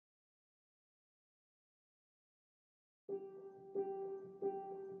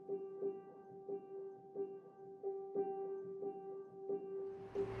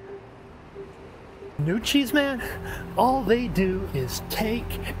Ganucci's, man, all they do is take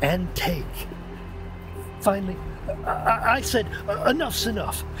and take. Finally, I said, enough's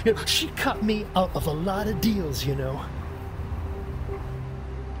enough. You know, she cut me out of a lot of deals, you know.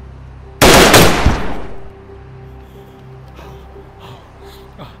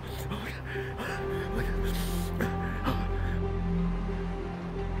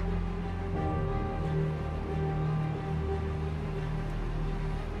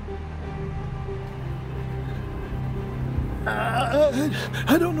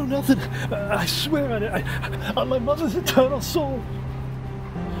 I don't know nothing. I swear on it. On my mother's eternal soul.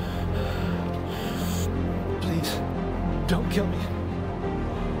 Please, don't kill me.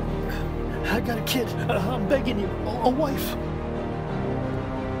 I got a kid. I'm begging you. A wife.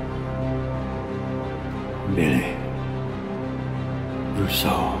 Billy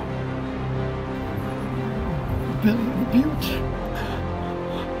Rousseau. Billy Butte.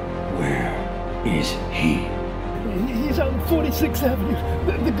 Where is he? He's on 46th Avenue,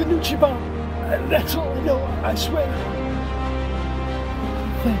 the Ganucci bar. That's all I know, I swear.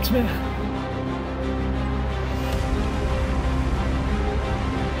 Thanks, man.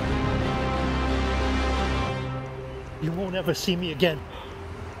 You won't ever see me again.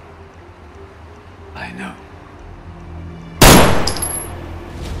 I know.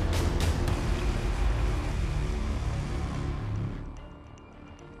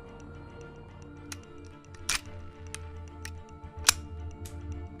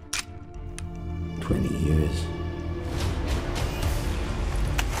 Years.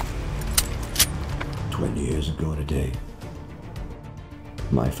 20 years ago today,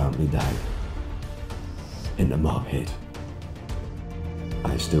 my family died in the mob hit.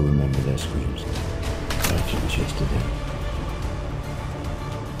 I still remember their screams as we chased them.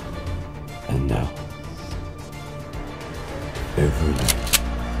 And now, every night,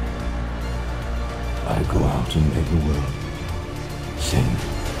 I go out and make the world sing.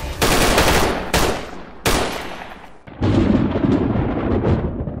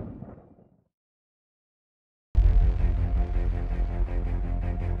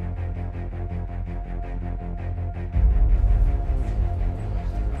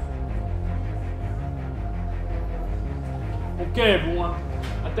 Okay, everyone,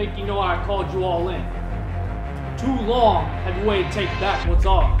 I think you know why I called you all in. Too long have you waited to take back what's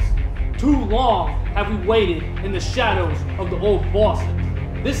ours. Too long have we waited in the shadows of the old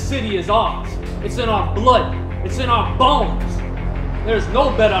Boston. This city is ours. It's in our blood. It's in our bones. There's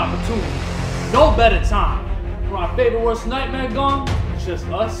no better opportunity, no better time. For our favorite worst nightmare gone, it's just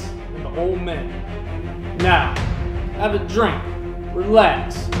us and the old man. Now, have a drink,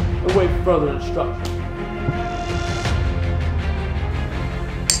 relax, and wait for further instructions.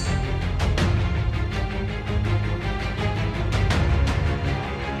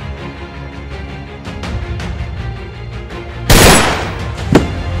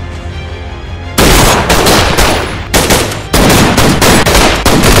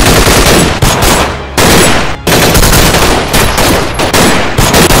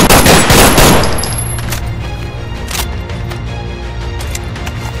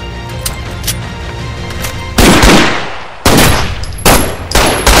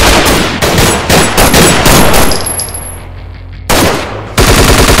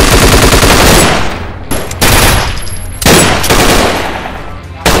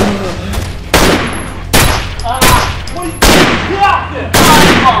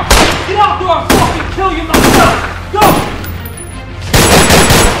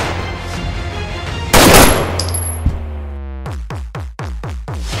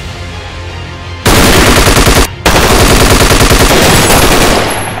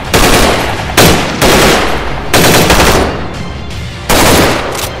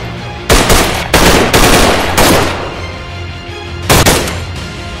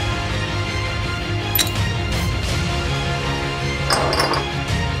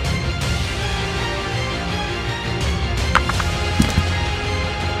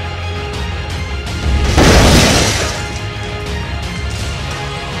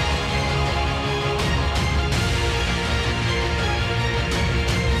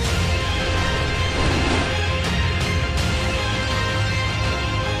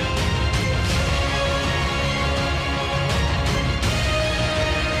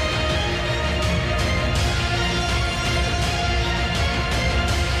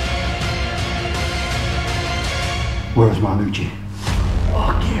 Where's Manucci?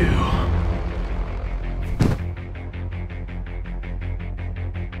 Fuck you.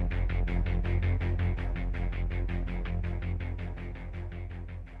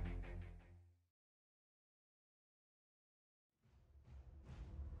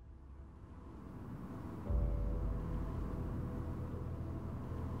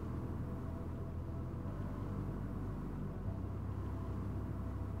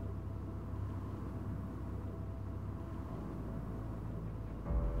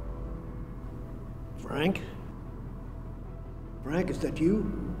 Frank? Frank, is that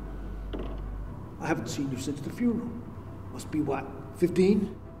you? I haven't seen you since the funeral. Must be what,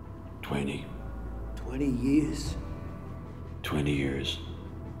 15? 20. 20 years? 20 years.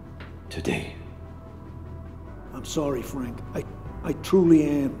 Today. I'm sorry, Frank. I truly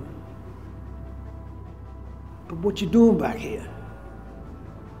am. But what you doing back here?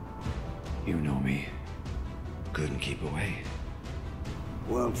 You know me. Couldn't keep away.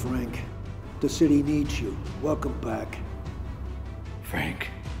 Well, Frank, the city needs you. Welcome back. Frank.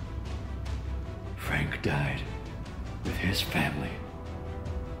 Frank died with his family.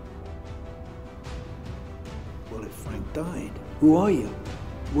 Well, if Frank died, who are you?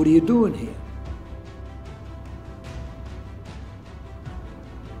 What are you doing here?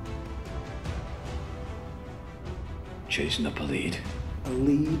 Chasing up a lead. A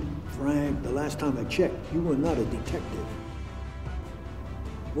lead? Frank, the last time I checked, you were not a detective.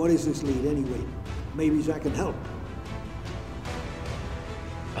 What is this lead anyway? Maybe I can help.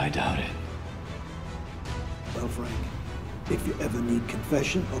 I doubt it. Well, Frank, if you ever need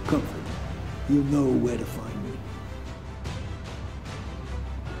confession or comfort, you know where to find me.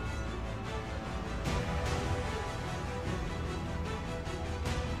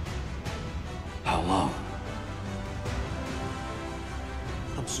 How long?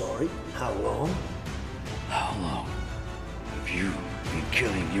 I'm sorry, how long? How long have you been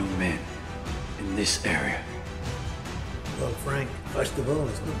killing young men in this area? Well, Frank, first of all,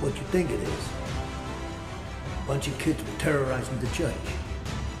 it's not what you think it is. A bunch of kids were terrorizing the church,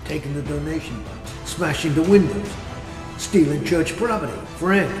 taking the donation box, smashing the windows, stealing church property.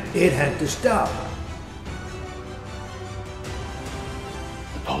 Frank, it had to stop.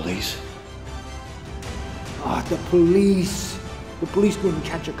 The police? Ah, the police. The police couldn't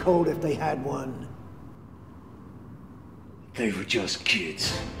catch a cold if they had one. They were just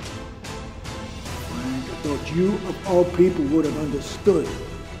kids. Frank, I thought you, of all people, would have understood.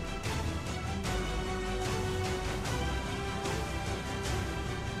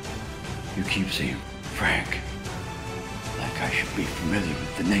 You keep saying Frank, like I should be familiar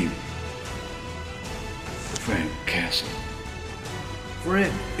with the name. Frank Castle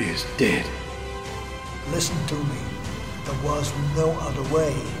Frank, is dead. listen to me. There was no other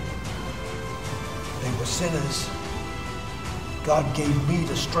way. They were sinners. God gave me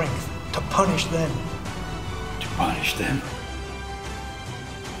the strength to punish them. To punish them.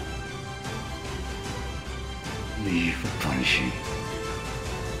 Me for punishing.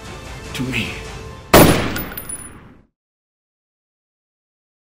 To me.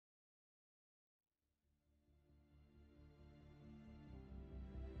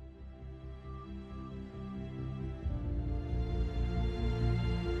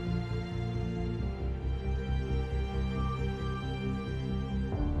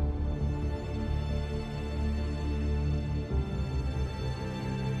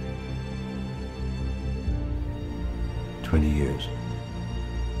 Years.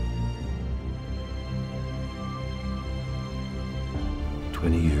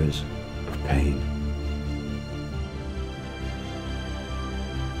 20 years of pain.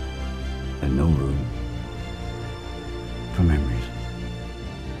 And no room for memories.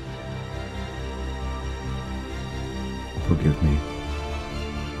 Forgive me.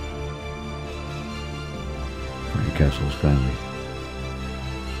 Frank Castle's family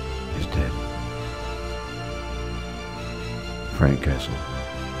is dead. Frank Castle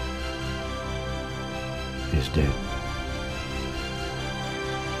is dead.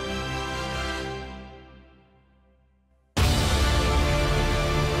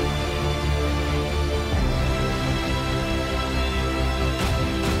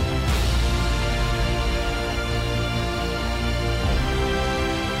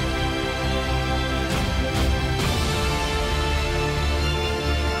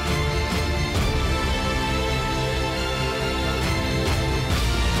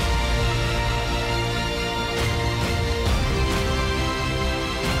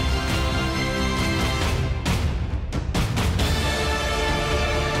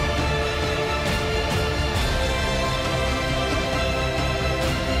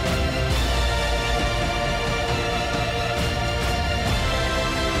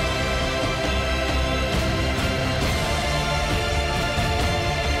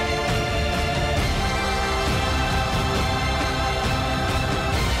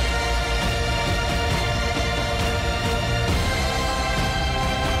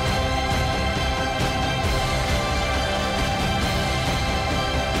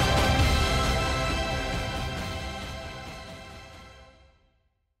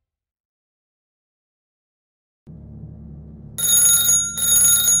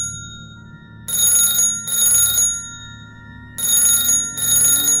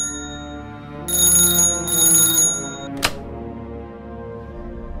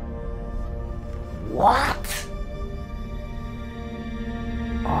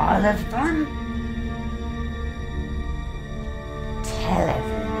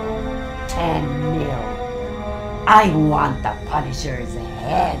 10 mil. I want the Punisher's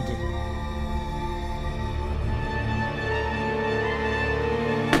head.